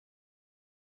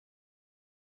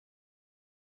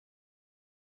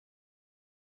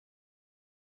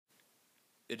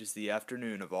It is the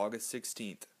afternoon of August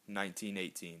 16th,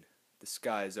 1918. The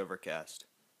sky is overcast.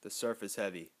 The surf is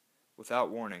heavy.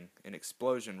 Without warning, an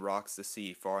explosion rocks the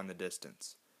sea far in the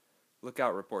distance.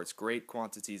 Lookout reports great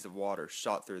quantities of water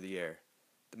shot through the air.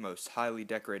 The most highly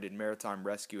decorated maritime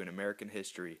rescue in American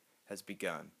history has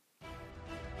begun.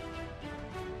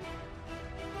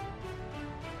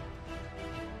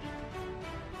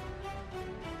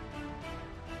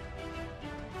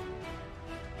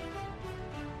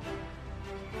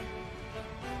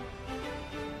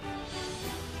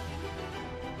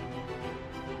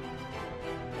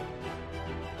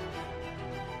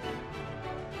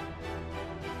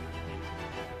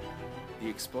 The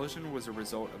explosion was a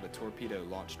result of a torpedo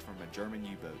launched from a German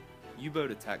U-boat.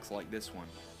 U-boat attacks like this one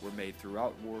were made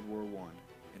throughout World War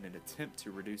I in an attempt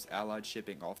to reduce Allied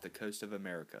shipping off the coast of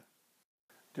America.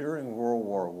 During World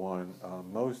War I,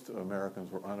 most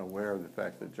Americans were unaware of the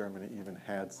fact that Germany even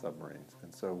had submarines.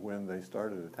 And so when they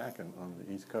started attacking on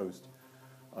the East Coast,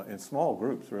 in small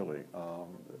groups really,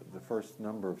 the first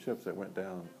number of ships that went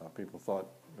down, people thought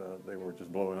they were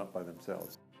just blowing up by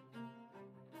themselves.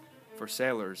 For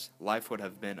sailors, life would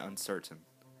have been uncertain.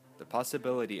 The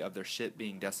possibility of their ship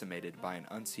being decimated by an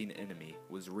unseen enemy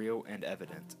was real and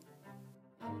evident.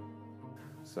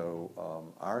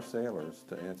 So our sailors,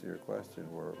 to answer your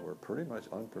question, were pretty much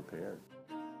unprepared.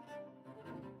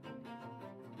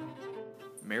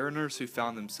 Mariners who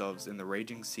found themselves in the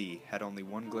raging sea had only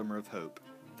one glimmer of hope: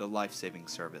 the life-saving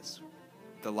service.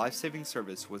 The life-saving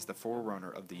service was the forerunner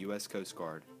of the U.S. Coast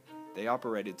Guard. They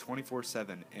operated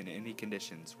 24/7 in any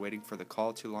conditions, waiting for the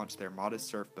call to launch their modest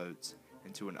surf boats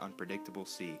into an unpredictable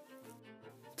sea.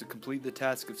 To complete the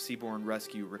task of seaborne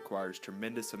rescue requires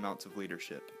tremendous amounts of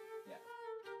leadership.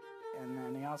 And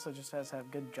then he also just has to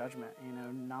have good judgment,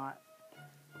 not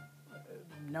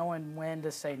knowing when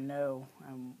to say no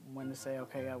and when to say,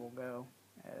 okay, I will go,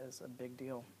 is a big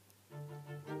deal.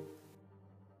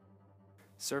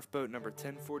 Surfboat number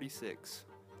 1046,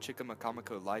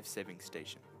 Chickamauga Life Saving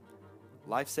Station.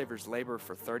 Lifesavers labor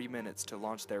for 30 minutes to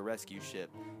launch their rescue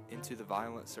ship into the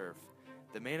violent surf.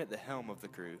 The man at the helm of the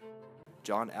crew,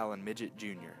 John Allen Midgett,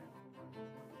 Jr.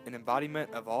 An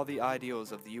embodiment of all the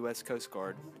ideals of the U.S. Coast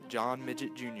Guard, John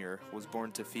Midgett, Jr. was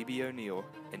born to Phoebe O'Neill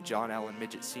and John Allen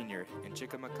Midgett, Sr. in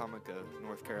Chickamauga,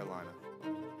 North Carolina.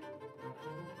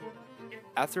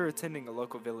 After attending a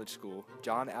local village school,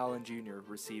 John Allen Jr.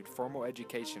 received formal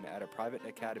education at a private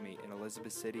academy in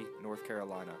Elizabeth City, North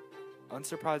Carolina.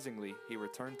 Unsurprisingly, he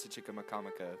returned to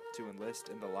Chickamauga to enlist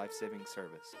in the life-saving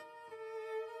service.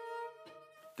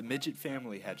 The Midgett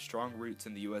family had strong roots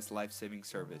in the U.S. life-saving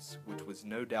service, which was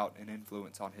no doubt an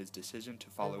influence on his decision to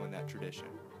follow in that tradition.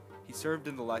 He served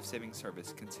in the life-saving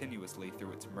service continuously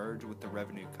through its merge with the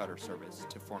Revenue Cutter Service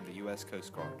to form the U.S.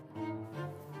 Coast Guard.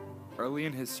 Early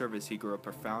in his service, he grew a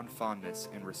profound fondness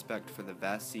and respect for the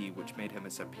vast sea, which made him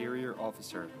a superior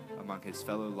officer among his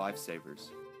fellow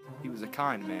lifesavers. He was a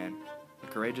kind man, a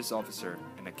courageous officer,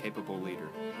 and a capable leader.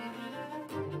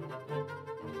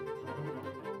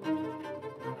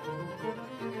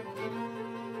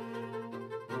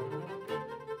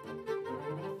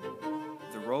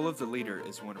 The role of the leader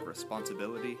is one of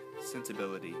responsibility,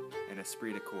 sensibility, and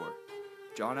esprit de corps.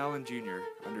 John Allen Jr.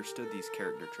 understood these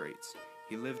character traits.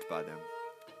 He lived by them.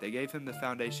 They gave him the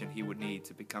foundation he would need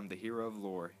to become the hero of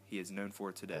lore he is known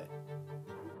for today.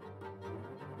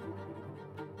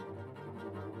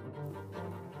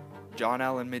 John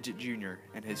Allen Midgett Jr.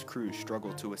 and his crew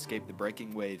struggled to escape the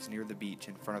breaking waves near the beach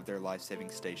in front of their life-saving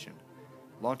station.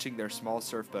 Launching their small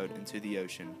surfboat into the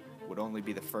ocean would only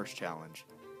be the first challenge.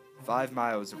 5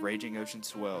 miles of raging ocean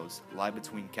swells lie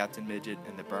between Captain Midgett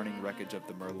and the burning wreckage of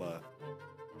the Merlot.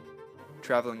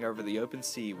 Traveling over the open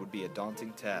sea would be a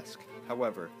daunting task.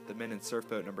 However, the men in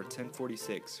surfboat number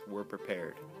 1046 were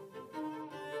prepared.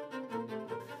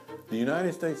 The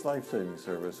United States Life Saving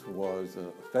Service was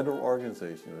a federal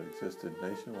organization that existed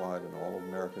nationwide on all of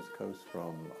America's coast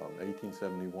from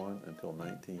 1871 until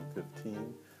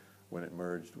 1915, when it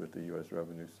merged with the U.S.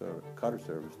 Revenue Cutter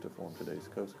Service to form today's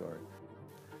Coast Guard.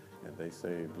 And they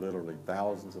saved literally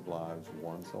thousands of lives,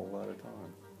 one soul at a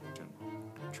time.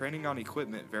 Training on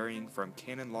equipment varying from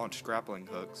cannon-launched grappling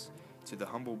hooks to the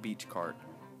humble beach cart,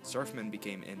 surfmen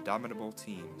became indomitable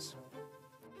teams.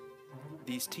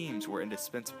 These teams were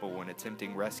indispensable when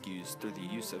attempting rescues through the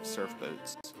use of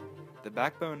surfboats. The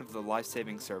backbone of the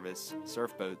life-saving service,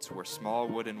 surfboats were small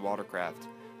wooden watercraft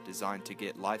designed to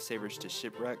get lifesavers to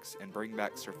shipwrecks and bring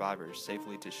back survivors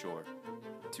safely to shore.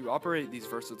 To operate these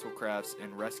versatile crafts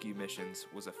in rescue missions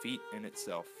was a feat in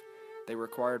itself. They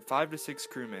required 5 to 6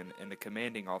 crewmen and a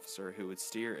commanding officer who would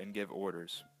steer and give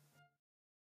orders.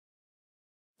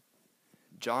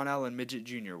 John Allen Midgett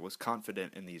Jr. was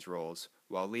confident in these roles,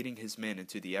 while leading his men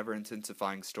into the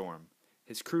ever-intensifying storm.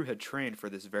 His crew had trained for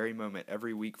this very moment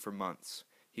every week for months.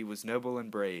 He was noble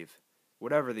and brave.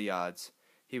 Whatever the odds,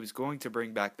 he was going to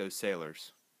bring back those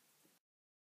sailors.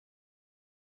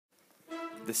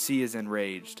 The sea is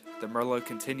enraged. The Merlot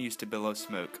continues to billow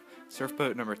smoke.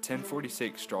 Surfboat number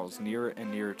 1046 draws nearer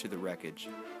and nearer to the wreckage.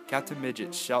 Captain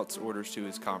Midgett shouts orders to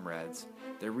his comrades.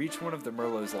 They reach one of the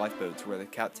Merlot's lifeboats where the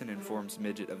captain informs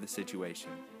Midgett of the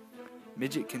situation.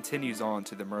 Midgett continues on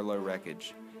to the Merlot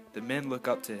wreckage. The men look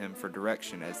up to him for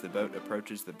direction as the boat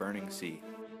approaches the burning sea.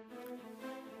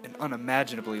 An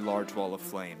unimaginably large wall of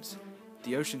flames.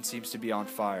 The ocean seems to be on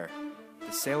fire.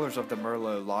 The sailors of the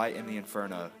Merlot lie in the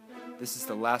inferno. This is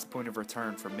the last point of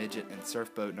return for Midgett and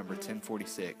surfboat number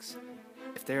 1046.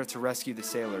 If they are to rescue the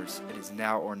sailors, it is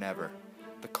now or never.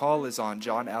 The call is on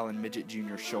John Allen Midgett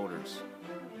Jr.'s shoulders.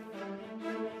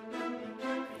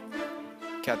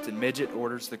 Captain Midgett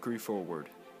orders the crew forward,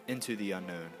 into the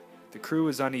unknown. The crew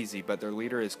is uneasy, but their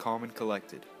leader is calm and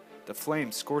collected. The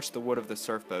flames scorch the wood of the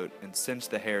surfboat and singe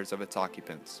the hairs of its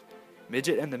occupants.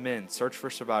 Midgett and the men search for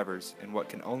survivors in what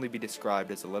can only be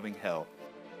described as a living hell.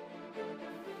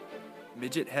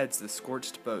 Midgett heads the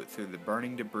scorched boat through the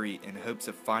burning debris in hopes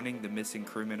of finding the missing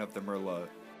crewmen of the Merlot.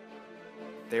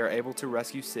 They are able to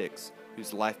rescue 6,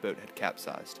 whose lifeboat had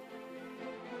capsized.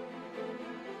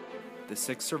 The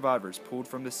 6 survivors pulled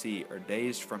from the sea are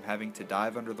dazed from having to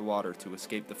dive under the water to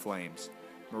escape the flames.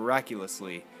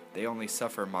 Miraculously, they only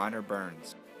suffer minor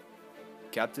burns.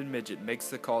 Captain Midgett makes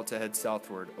the call to head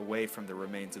southward, away from the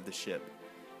remains of the ship.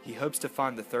 He hopes to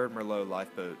find the 3rd Merlot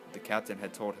lifeboat the captain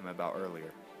had told him about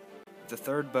earlier. The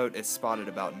 3rd boat is spotted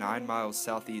about 9 miles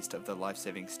southeast of the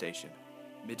life-saving station.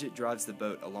 Midgett drives the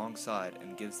boat alongside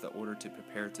and gives the order to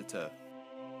prepare to tow.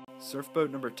 Surfboat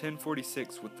number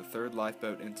 1046 with the 3rd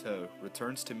lifeboat in tow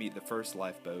returns to meet the 1st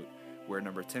lifeboat, where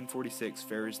number 1046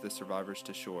 ferries the survivors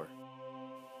to shore.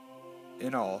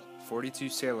 In all, 42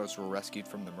 sailors were rescued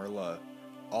from the Merlot,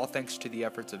 all thanks to the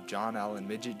efforts of John Allen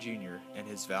Midgett Jr. and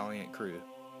his valiant crew.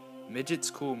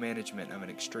 Midgett's cool management of an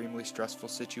extremely stressful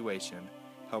situation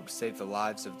helped save the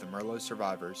lives of the Merlot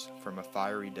survivors from a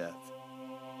fiery death.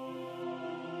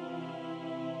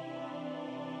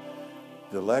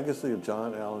 The legacy of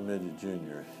John Allen Midgett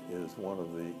Jr. is one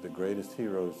of the greatest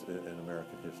heroes in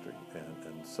American history,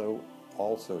 and so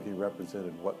also he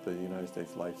represented what the United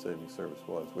States Life-Saving Service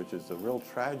was, which is a real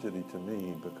tragedy to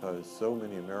me because so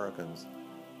many Americans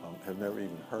have never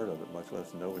even heard of it, much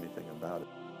less know anything about it.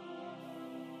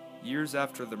 Years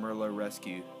after the Merlot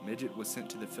rescue, Midgett was sent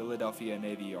to the Philadelphia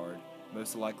Navy Yard,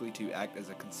 most likely to act as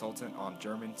a consultant on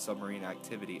German submarine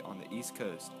activity on the East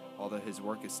Coast, although his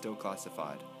work is still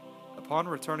classified. Upon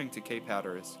returning to Cape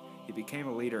Hatteras, he became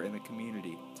a leader in the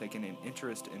community, taking an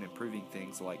interest in improving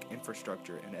things like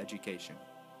infrastructure and education.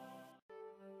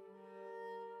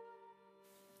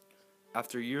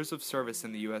 After years of service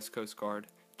in the U.S. Coast Guard,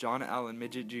 John Allen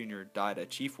Midgett Jr. died a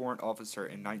chief warrant officer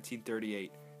in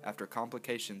 1938 after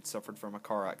complications suffered from a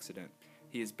car accident.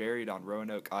 He is buried on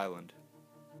Roanoke Island.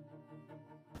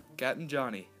 Captain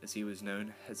Johnny, as he was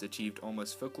known, has achieved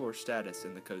almost folklore status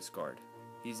in the Coast Guard.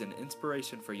 He's an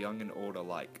inspiration for young and old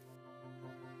alike.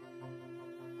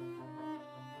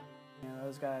 You know,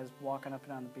 those guys walking up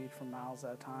and down the beach for miles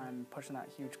at a time, pushing that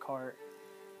huge cart,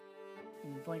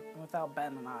 blink without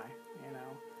batting an eye, you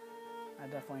know. I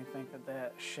definitely think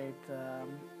that shaped,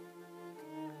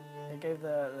 it gave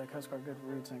the Coast Guard good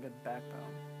roots and a good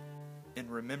backbone. In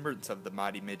remembrance of the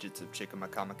mighty midgets of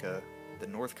Chickamauga, the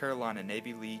North Carolina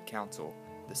Navy League Council,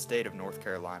 the state of North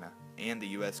Carolina, and the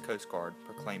U.S. Coast Guard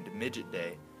proclaimed Midgett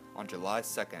Day on July 2,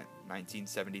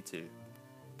 1972.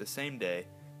 The same day,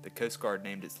 the Coast Guard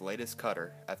named its latest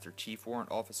cutter after Chief Warrant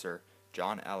Officer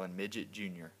John Allen Midgett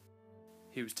Jr.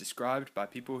 He was described by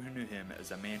people who knew him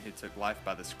as a man who took life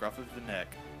by the scruff of the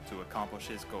neck to accomplish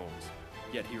his goals,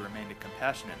 yet he remained a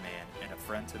compassionate man and a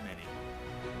friend to many.